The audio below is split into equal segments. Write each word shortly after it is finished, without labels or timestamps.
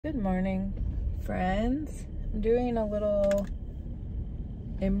Good morning, friends. I'm doing a little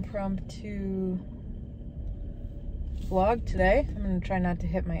impromptu vlog today. I'm gonna try not to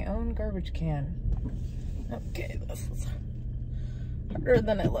hit my own garbage can. Okay, this is harder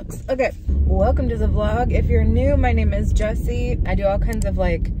than it looks. Okay, welcome to the vlog. If you're new, my name is Jessie. I do all kinds of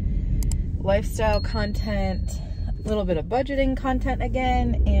like lifestyle content, a little bit of budgeting content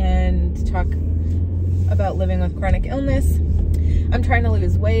again, and talk about living with chronic illness. I'm trying to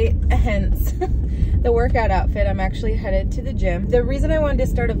lose weight, hence the workout outfit. I'm actually headed to the gym. The reason I wanted to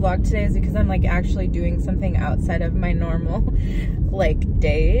start a vlog today is because I'm like actually doing something outside of my normal like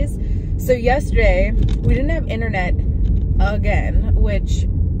days. So yesterday we didn't have internet again, which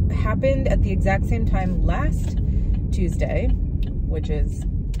happened at the exact same time last Tuesday, which is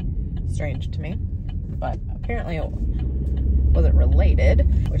strange to me, but apparently it wasn't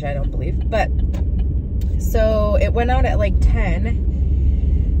related, which I don't believe. But so it went out at like 10.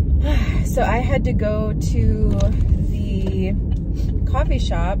 So I had to go to the coffee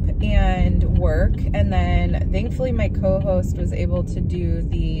shop and work. And then thankfully my co-host was able to do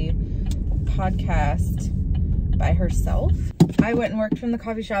the podcast by herself. I went and worked from the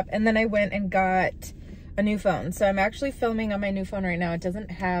coffee shop, and then I went and got a new phone. So I'm actually filming on my new phone right now. It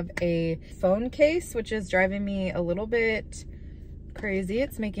doesn't have a phone case, which is driving me a little bit crazy.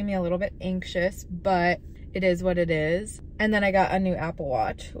 It's making me a little bit anxious, but it is what it is. And then I got a new Apple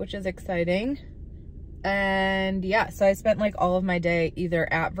Watch, which is exciting. And yeah, so I spent like all of my day either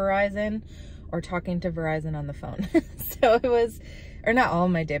at Verizon or talking to Verizon on the phone. So it was, or not all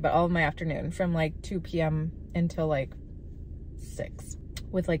of my day, but all of my afternoon from like 2 p.m. until like 6,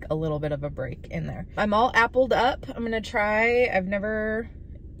 with like a little bit of a break in there. I'm all Appled up. I'm gonna try. I've never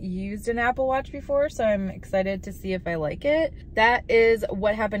used an Apple Watch before, so I'm excited to see if I like it. That is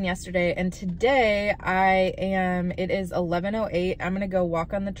what happened yesterday. And today it is 11:08. I'm gonna go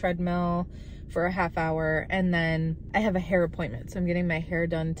walk on the treadmill for a half hour, and then I have a hair appointment. So I'm getting my hair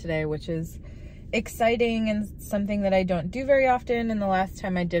done today, which is exciting and something that I don't do very often. And the last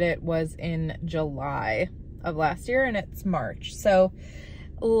time I did it was in July of last year, and it's March. So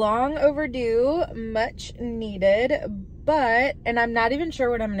long overdue, much needed. But, and I'm not even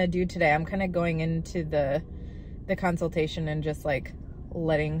sure what I'm gonna do today. I'm kind of going into the consultation and just like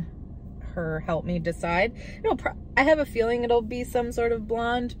letting her help me decide. I have a feeling it'll be some sort of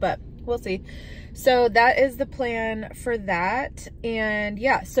blonde, but we'll see. So that is the plan for that. And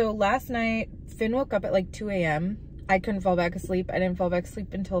yeah, so last night Finn woke up at like 2 a.m. I couldn't fall back asleep. I didn't fall back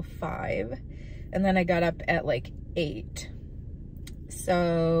asleep until 5, and then I got up at like 8.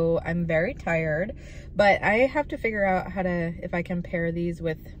 So I'm very tired, but I have to figure out if I can pair these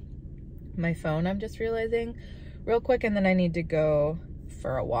with my phone, I'm just realizing real quick. And then I need to go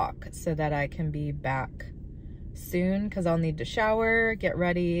for a walk so that I can be back soon, because I'll need to shower, get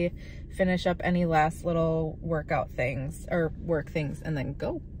ready, finish up any last little workout things or work things, and then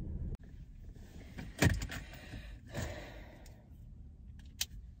go.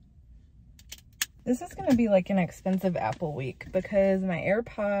 This is gonna be like an expensive Apple week because my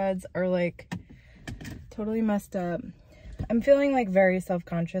AirPods are like totally messed up. I'm feeling like very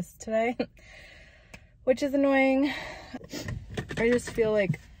self-conscious today, which is annoying. I just feel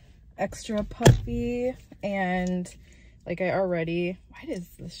like extra puffy, and like why does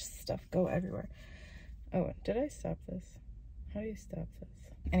this stuff go everywhere? Oh, did I stop this? How do you stop this?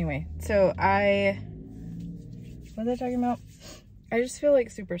 Anyway, so what was I talking about? I just feel like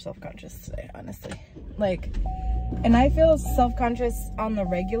super self-conscious today, honestly. Like, and I feel self-conscious on the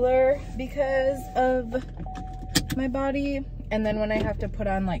regular because of my body. And then when I have to put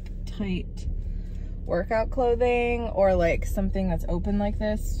on like tight workout clothing or like something that's open like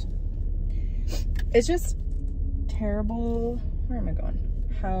this, it's just terrible. Where am I going?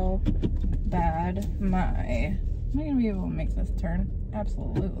 How bad am I gonna be able to make this turn?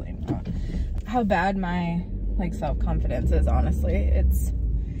 Absolutely not. How bad my like self-confidence is, honestly. It's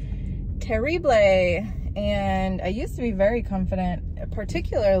terrible. And I used to be very confident,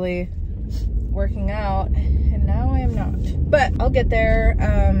 particularly working out, and now I am not. But I'll get there.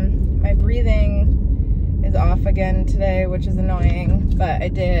 My breathing is off again today, which is annoying, but I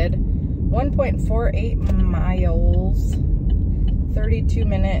did 1.48 miles, 32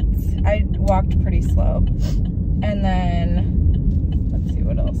 minutes. I walked pretty slow. And then let's see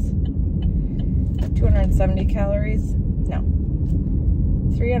what else. 270 calories, no,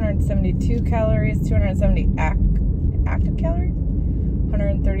 372 calories, 270 active calories,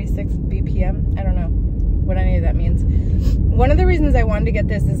 136 BPM. I don't know what any of that means. One of the reasons I wanted to get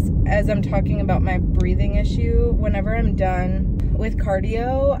this is, as I'm talking about my breathing issue, whenever I'm done with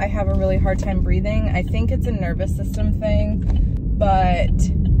cardio, I have a really hard time breathing. I think it's a nervous system thing, but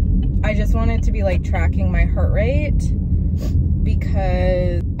just want it to be like tracking my heart rate,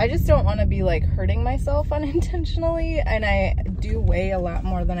 because I just don't want to be like hurting myself unintentionally, and I do weigh a lot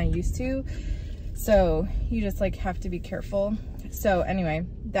more than I used to, so you just like have to be careful. So anyway,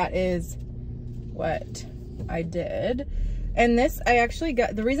 that is what I did. And this, I actually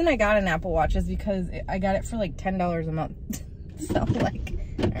got, the reason I got an Apple Watch is because I got it for like $10 a month. So like,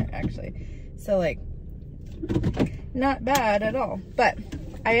 actually, so like, not bad at all. But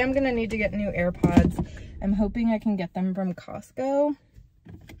I am gonna need to get new AirPods. I'm hoping I can get them from Costco.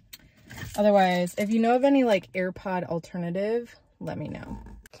 Otherwise, if you know of any like AirPod alternative, let me know.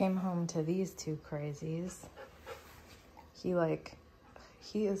 Came home to these two crazies.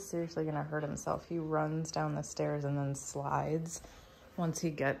 He is seriously gonna hurt himself. He runs down the stairs and then slides once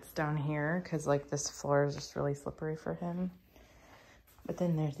he gets down here, because like this floor is just really slippery for him. But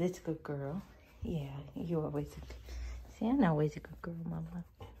then there's this good girl. Yeah, you always, see, I'm always a good girl, mama.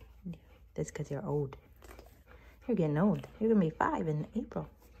 That's because you're old. You're getting old. You're gonna be 5 in April.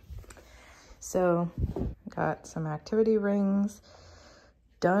 So, got some activity rings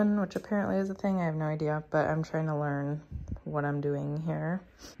done, which apparently is a thing. I have no idea, but I'm trying to learn what I'm doing here.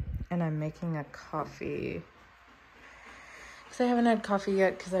 And I'm making a coffee, because I haven't had coffee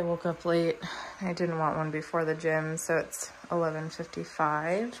yet because I woke up late. I didn't want one before the gym, so it's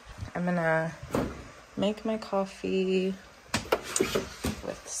 11:55. I'm gonna make my coffee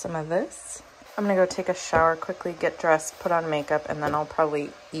with some of this. I'm gonna go take a shower quickly, get dressed, put on makeup, and then I'll probably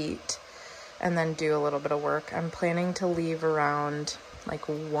eat and then do a little bit of work. I'm planning to leave around like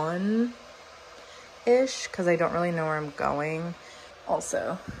 1-ish, because I don't really know where I'm going.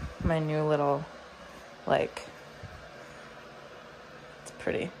 Also, my new little, like, it's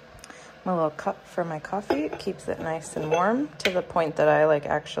pretty. My little cup for my coffee. It keeps it nice and warm, to the point that I like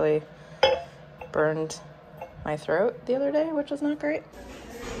actually burned my throat the other day, which was not great.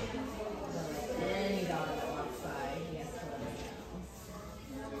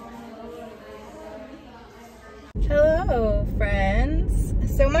 Hello, friends.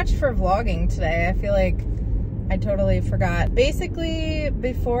 So much for vlogging today. I feel like I totally forgot. Basically,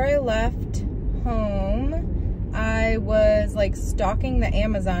 before I left home, I was like stalking the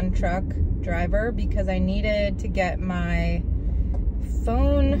Amazon truck driver because I needed to get my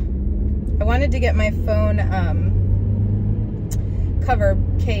phone. I wanted to get my phone cover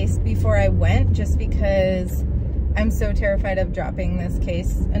case before I went, just because I'm so terrified of dropping this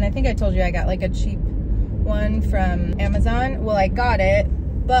case. And I think I told you I got like a cheap one from Amazon. Well, I got it,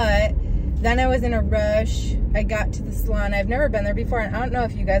 but then I was in a rush. I got to the salon. I've never been there before, and I don't know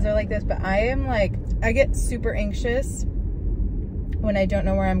if you guys are like this, but I am like, I get super anxious when I don't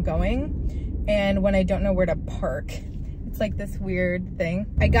know where I'm going and when I don't know where to park. It's like this weird thing.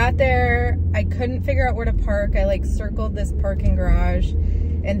 I got there, I couldn't figure out where to park. I like circled this parking garage,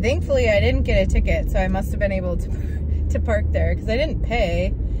 and thankfully I didn't get a ticket, so I must have been able to park there because I didn't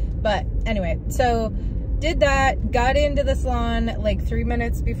pay. But anyway, so did that, got into the salon like 3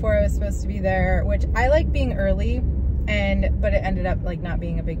 minutes before I was supposed to be there, which I like being early, but it ended up like not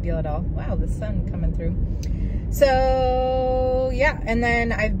being a big deal at all. Wow, the sun coming through. So yeah, and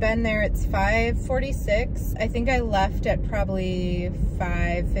then I've been there. It's 5:46. I think I left at probably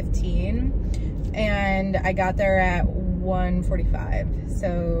 5:15, and I got there at 1:45.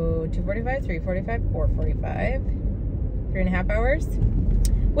 So 2:45, 3:45, 4:45, 3.5 hours,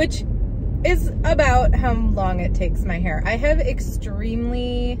 which is about how long it takes my hair. I have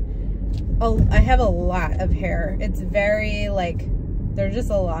a lot of hair. It's very like, there's just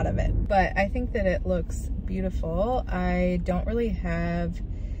a lot of it, but I think that it looks beautiful. I don't really have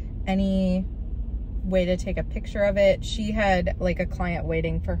any way to take a picture of it. She had like a client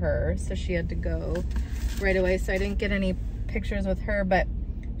waiting for her, so she had to go right away, so I didn't get any pictures with her, but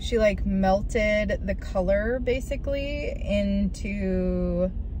she like melted the color basically into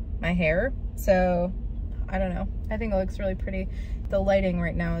my hair. So I don't know, I think it looks really pretty. The lighting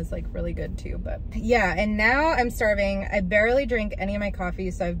right now is like really good too, but yeah. And now I'm starving. I barely drink any of my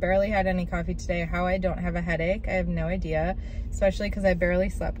coffee, so I've barely had any coffee today. How I don't have a headache, I have no idea, especially because I barely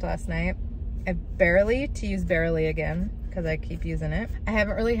slept last night. I barely, to use barely again because I keep using it. I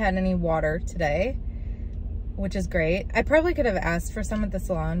haven't really had any water today, which is great. I probably could have asked for some at the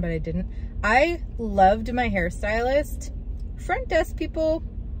salon, but I didn't. I loved my hairstylist. Front desk people,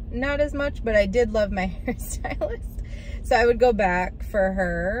 not as much, but I did love my hairstylist. So I would go back for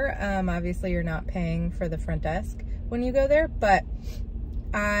her. Obviously you're not paying for the front desk when you go there, but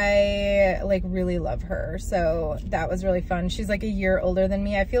I like really love her. So that was really fun. She's like a year older than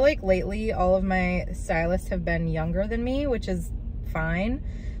me. I feel like lately all of my stylists have been younger than me, which is fine,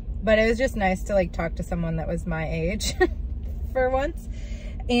 but it was just nice to like talk to someone that was my age for once.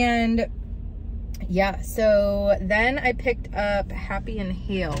 And yeah, so then I picked up Happy and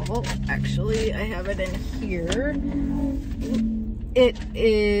Hale. Well, actually, I have it in here. It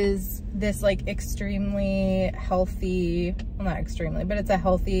is this like extremely healthy, well, not extremely, but it's a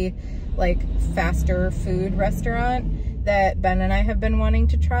healthy, like faster food restaurant that Ben and I have been wanting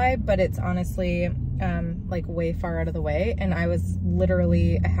to try, but it's honestly like way far out of the way, and I was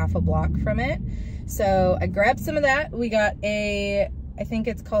literally a half a block from it. So I grabbed some of that. We got I think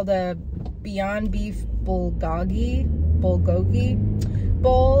it's called a Beyond Beef bulgogi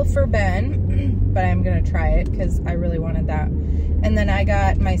bowl for Ben, but I'm gonna try it because I really wanted that. And then I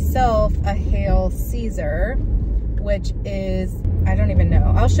got myself a Hail Caesar, which is, I don't even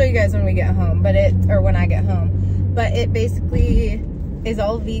know. I'll show you guys when we get home, or when I get home. But it basically is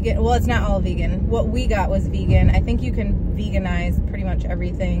all vegan. Well, it's not all vegan. What we got was vegan. I think you can veganize pretty much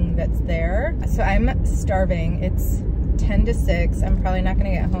everything that's there. So I'm starving. It's 10 to 6. I'm probably not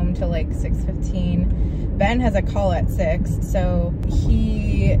gonna get home till like 6:15. Ben has a call at 6, so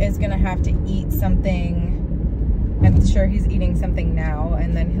he is gonna have to eat something. I'm sure he's eating something now,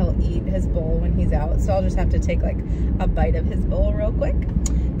 and then he'll eat his bowl when he's out. So I'll just have to take like a bite of his bowl real quick,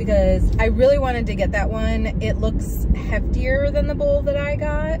 because I really wanted to get that one. It looks heftier than the bowl that I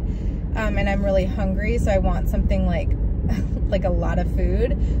got, and I'm really hungry, so I want something like like a lot of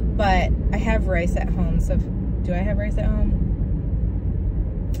food. But I have rice at home, so do I have rice at home?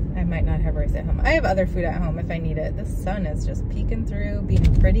 I might not have rice at home. I have other food at home if I need it. The sun is just peeking through,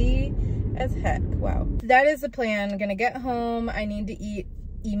 being pretty as heck. Wow. That is the plan. I'm gonna get home. I need to eat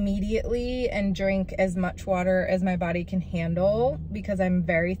immediately and drink as much water as my body can handle, because I'm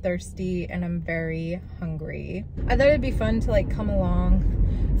very thirsty and I'm very hungry. I thought it'd be fun to like come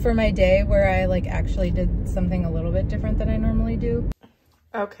along for my day where I like actually did something a little bit different than I normally do.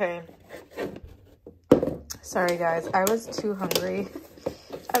 Okay. Sorry guys, I was too hungry.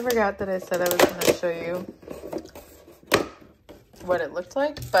 I forgot that I said I was gonna show you what it looked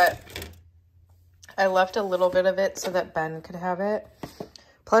like, but I left a little bit of it so that Ben could have it.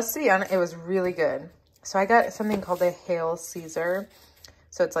 Plus, to be honest, it was really good. So I got something called a Hail Caesar.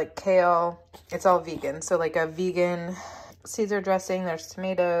 So it's like kale. It's all vegan. So like a vegan Caesar dressing. There's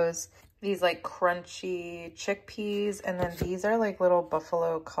tomatoes. These like crunchy chickpeas. And then these are like little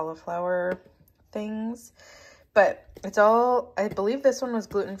buffalo cauliflower things. But it's all, I believe this one was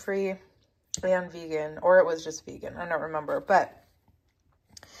gluten-free and vegan. Or it was just vegan. I don't remember. But,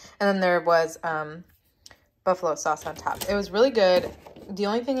 and then there was buffalo sauce on top. It was really good. The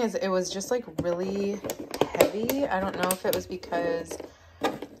only thing is it was just like really heavy. I don't know if it was because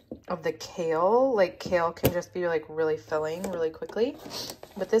of the kale. Like kale can just be like really filling really quickly.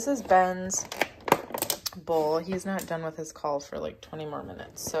 But this is Ben's bowl. He's not done with his call for like 20 more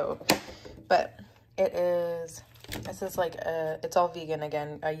minutes. So, but it is, this is like it's all vegan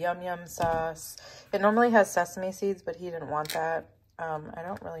again. A yum yum sauce. It normally has sesame seeds, but he didn't want that. I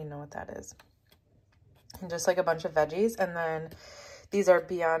don't really know what that is. And just like a bunch of veggies. And then these are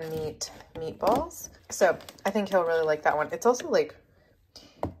Beyond Meat meatballs. So I think he'll really like that one. It's also like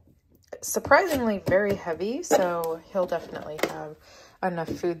surprisingly very heavy. So he'll definitely have enough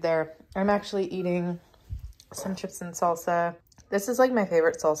food there. I'm actually eating some chips and salsa. This is like my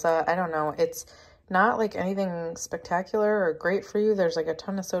favorite salsa. I don't know. It's not like anything spectacular or great for you. There's like a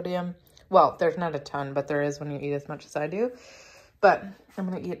ton of sodium. Well, there's not a ton, but there is when you eat as much as I do. But I'm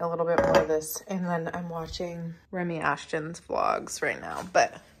going to eat a little bit more of this. And then I'm watching Remy Ashton's vlogs right now.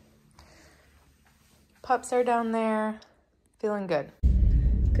 But pups are down there. Feeling good.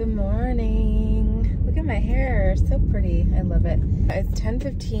 Good morning. Look at my hair. So pretty. I love it. It's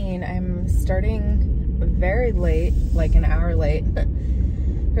 10:15. I'm starting very late, like an hour late.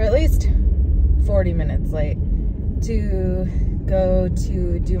 Or at least 40 minutes late. To go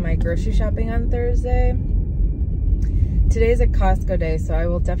to do my grocery shopping on Thursday. Today's a Costco day, so I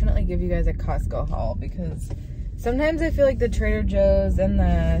will definitely give you guys a Costco haul, because sometimes I feel like the Trader Joe's and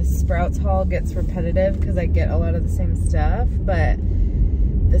the Sprouts haul gets repetitive because I get a lot of the same stuff, but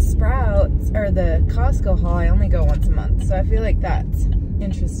the Sprouts or the Costco haul, I only go once a month, so I feel like that's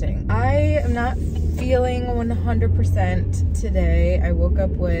interesting. I am not feeling 100% today. I woke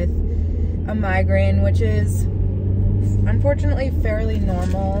up with a migraine, which is unfortunately fairly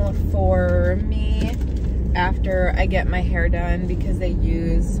normal for me after I get my hair done, because they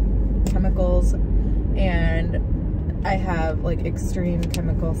use chemicals and I have like extreme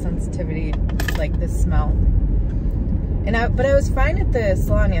chemical sensitivity, like the smell. But I was fine at the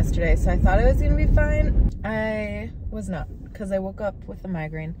salon yesterday, so I thought I was gonna be fine. I was not, because I woke up with a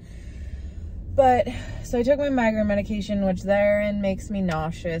migraine. But so I took my migraine medication, which therein makes me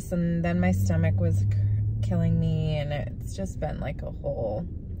nauseous, and then my stomach was killing me, and it's just been like a whole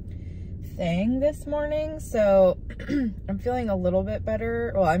thing this morning, so I'm feeling a little bit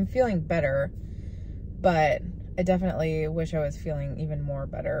better. Well, I'm feeling better, but I definitely wish I was feeling even more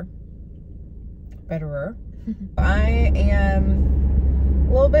betterer. I am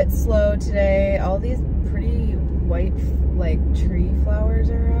a little bit slow today. All these pretty white like tree flowers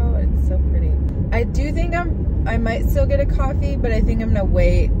are out. It's so pretty. I do think I might still get a coffee, but I think I'm gonna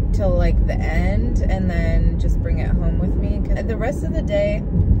wait till like the end and then just bring it home with me. 'Cause the rest of the day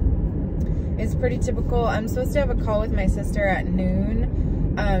is pretty typical. I'm supposed to have a call with my sister at noon.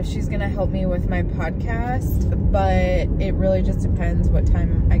 She's gonna help me with my podcast, but it really just depends what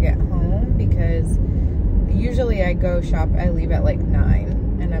time I get home, because usually I go shop, I leave at like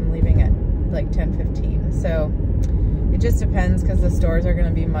 9 and I'm leaving at like 10:15. So it just depends, because the stores are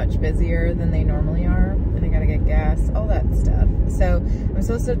gonna be much busier than they normally are, and I gotta get gas, all that stuff. So I'm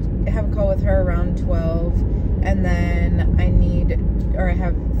supposed to have a call with her around 12, and then I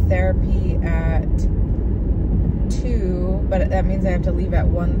have therapy at 2, but that means I have to leave at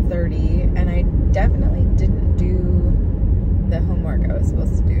 1:30, and I definitely didn't do the homework I was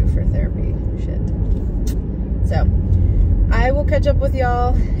supposed to do for therapy. Shit. So I will catch up with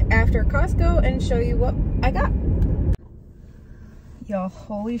y'all after Costco and show you what I got. Y'all,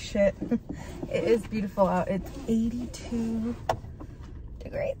 holy shit. It is beautiful out. It's 82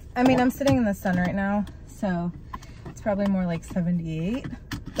 degrees. I mean, I'm sitting in the sun right now, so it's probably more like 78.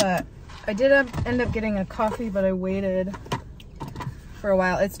 But I did end up getting a coffee, but I waited for a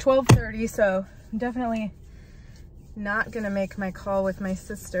while. It's 12:30, so I'm definitely not gonna make my call with my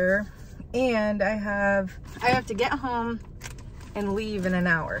sister. And I have to get home and leave in an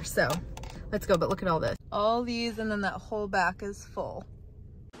hour, so let's go. But look at all this. All these, and then that whole back is full.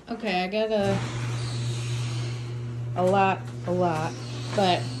 Okay, I got a lot,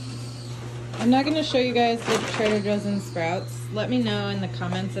 but I'm not gonna show you guys the Trader Joe's and Sprouts. Let me know in the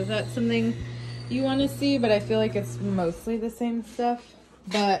comments if that's something you want to see, but I feel like it's mostly the same stuff.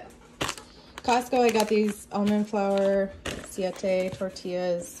 But Costco, I got these almond flour siete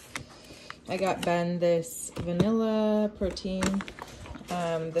tortillas. I got Ben this vanilla protein.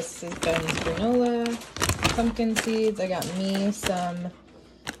 This is Ben's granola, pumpkin seeds. I got me some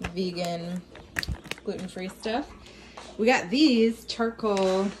vegan, gluten-free stuff. We got these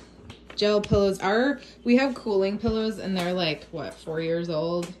charcoal gel pillows. We have cooling pillows, and they're like, what, 4 years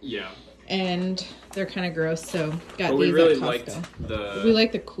old? Yeah. And they're kind of gross, so got but these we really at Costco. Liked we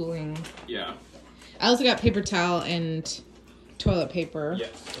like the cooling. Yeah. I also got paper towel and toilet paper. Yes,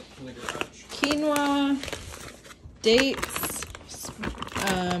 in the garage. Quinoa, dates,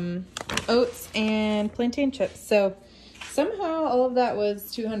 oats, and plantain chips. So somehow all of that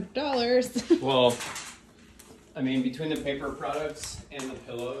was $200. Well, I mean, between the paper products and the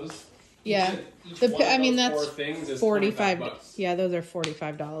pillows, yeah, each one of I mean, those that's 4 things is $45. Yeah, those are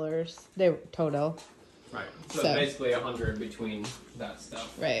 $45. They total. Right. So basically 100 between that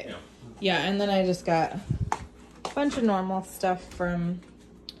stuff. Right. Yeah, and then I just got a bunch of normal stuff from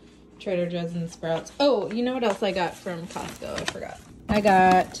Trader Joe's and Sprouts. Oh, you know what else I got from Costco? I forgot.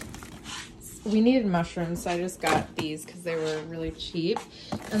 We needed mushrooms, so I just got these because they were really cheap.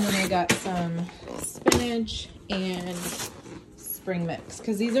 And then I got some spinach and spring mix,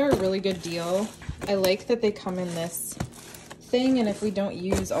 because these are a really good deal. I like that they come in this thing, and if we don't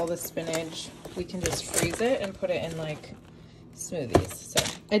use all the spinach, we can just freeze it and put it in like smoothies. So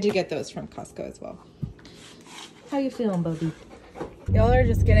I did get those from Costco as well. How you feeling, Bubby? Y'all are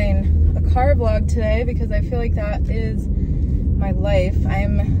just getting a car vlog today because I feel like that is my life.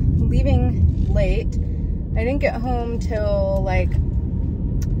 I'm leaving late. I didn't get home till like,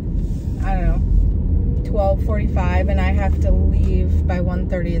 I don't know, 12:45, and I have to leave by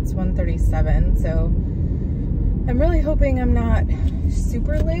 1:30. It's 1:37, so I'm really hoping I'm not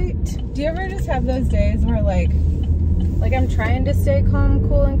super late. Do you ever just have those days where like I'm trying to stay calm,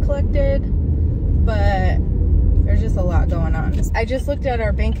 cool, and collected, but there's just a lot going on. I just looked at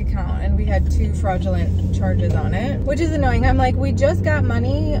our bank account and we had 2 fraudulent charges on it, which is annoying. I'm like, we just got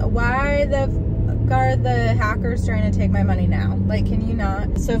money. Why the fuck are the hackers trying to take my money now? Like, can you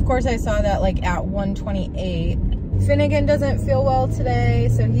not? So of course I saw that like at 1:28. Finnegan doesn't feel well today,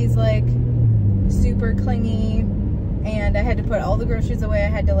 so he's like super clingy, and I had to put all the groceries away. I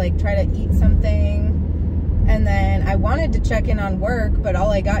had to like try to eat something. And then I wanted to check in on work, but all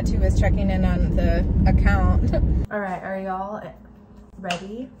I got to was checking in on the account. All right, are y'all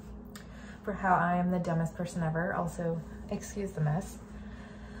ready for how I am the dumbest person ever? Also, excuse the mess.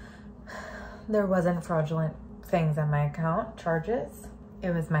 There wasn't fraudulent things on my account, charges.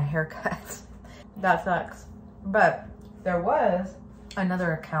 It was my haircut. That sucks. But there was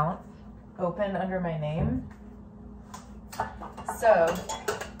another account open under my name. So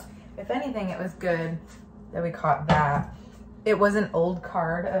if anything, it was good that we caught that. It was an old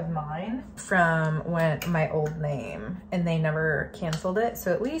card of mine from when my old name, and they never canceled it.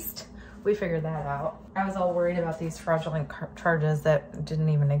 So at least we figured that out. I was all worried about these fraudulent charges that didn't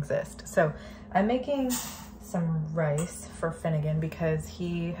even exist. So I'm making some rice for Finnegan because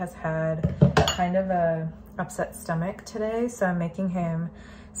he has had kind of a upset stomach today. So I'm making him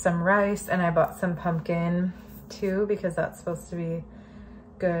some rice, and I bought some pumpkin too because that's supposed to be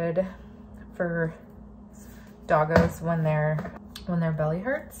good for doggos when their belly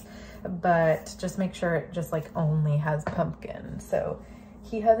hurts. But just make sure it just like only has pumpkin. So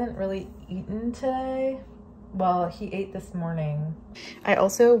he hasn't really eaten today. Well, he ate this morning. I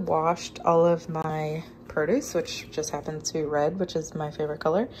also washed all of my produce, which just happens to be red, which is my favorite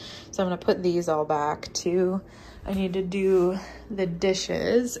color. So I'm gonna put these all back too. I need to do the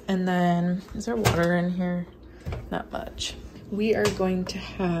dishes, and then, is there water in here? Not much. We are going to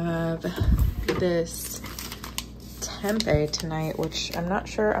have this tempeh tonight, which I'm not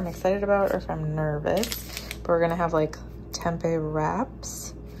sure I'm excited about or if I'm nervous, but we're gonna have like tempeh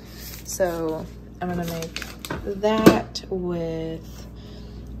wraps. So I'm gonna make that with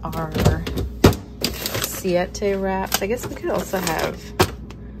our siete wraps. I guess we could also have,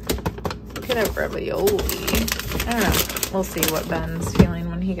 ravioli. I don't know. We'll see what Ben's feeling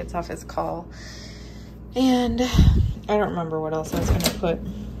when he gets off his call. And I don't remember what else I was gonna put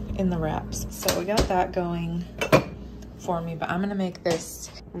in the wraps. So we got that going for me, but I'm gonna make this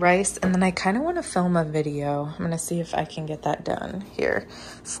rice, and then I kind of want to film a video. I'm gonna see if I can get that done here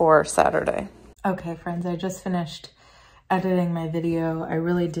for Saturday. Okay, friends, I just finished editing my video. I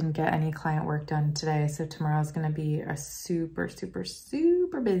really didn't get any client work done today, so tomorrow's gonna be a super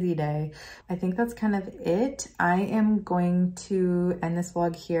busy day. I think that's kind of it. I am going to end this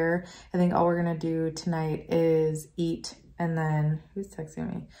vlog here. I think all we're gonna do tonight is eat, and then, who's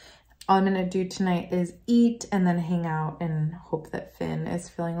texting me? All I'm gonna do tonight is eat and then hang out and hope that Finn is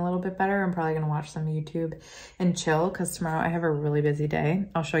feeling a little bit better. I'm probably gonna watch some YouTube and chill because tomorrow I have a really busy day.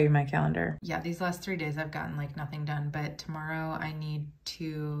 I'll show you my calendar. Yeah, these last 3 days I've gotten like nothing done, but tomorrow I need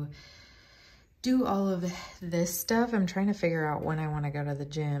to do all of this stuff. I'm trying to figure out when I wanna go to the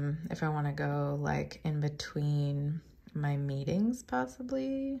gym, if I wanna go like in between my meetings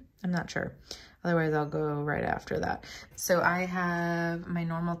possibly. I'm not sure. Otherwise, I'll go right after that. So I have my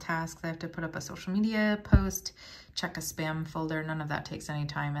normal tasks. I have to put up a social media post, check a spam folder. None of that takes any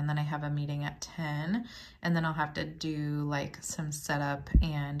time. And then I have a meeting at 10. And then I'll have to do like some setup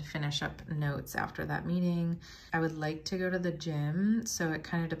and finish up notes after that meeting. I would like to go to the gym. So it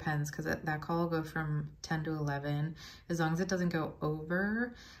kind of depends because that call will go from 10 to 11. As long as it doesn't go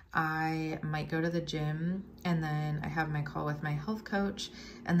over, I might go to the gym, and then I have my call with my health coach,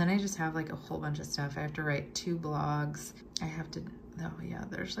 and then I just have like a whole bunch of stuff. I have to write 2 blogs. I have to, oh yeah,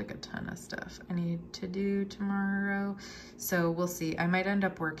 there's like a ton of stuff I need to do tomorrow. So we'll see. I might end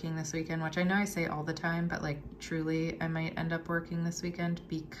up working this weekend, which I know I say all the time, but like truly I might end up working this weekend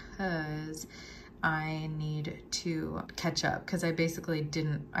because I need to catch up because I basically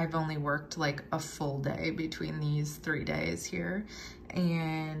I've only worked like a full day between these 3 days here,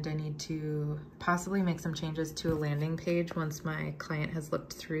 and I need to possibly make some changes to a landing page once my client has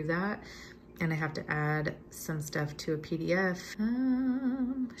looked through that, and I have to add some stuff to a PDF,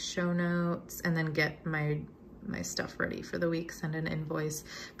 show notes, and then get my stuff ready for the week, send an invoice.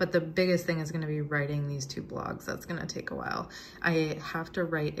 But the biggest thing is going to be writing these 2 blogs. That's going to take a while. I have to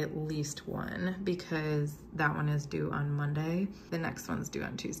write at least one because that one is due on Monday. The next one's due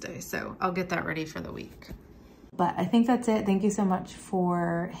on Tuesday. So I'll get that ready for the week. But I think that's it. Thank you so much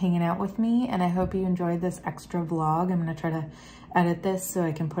for hanging out with me, and I hope you enjoyed this extra vlog. I'm going to try to edit this so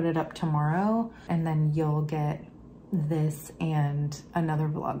I can put it up tomorrow, and then you'll get this and another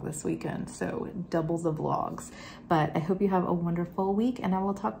vlog this weekend, so doubles the vlogs. But I hope you have a wonderful week, and I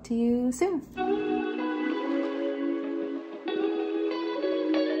will talk to you soon.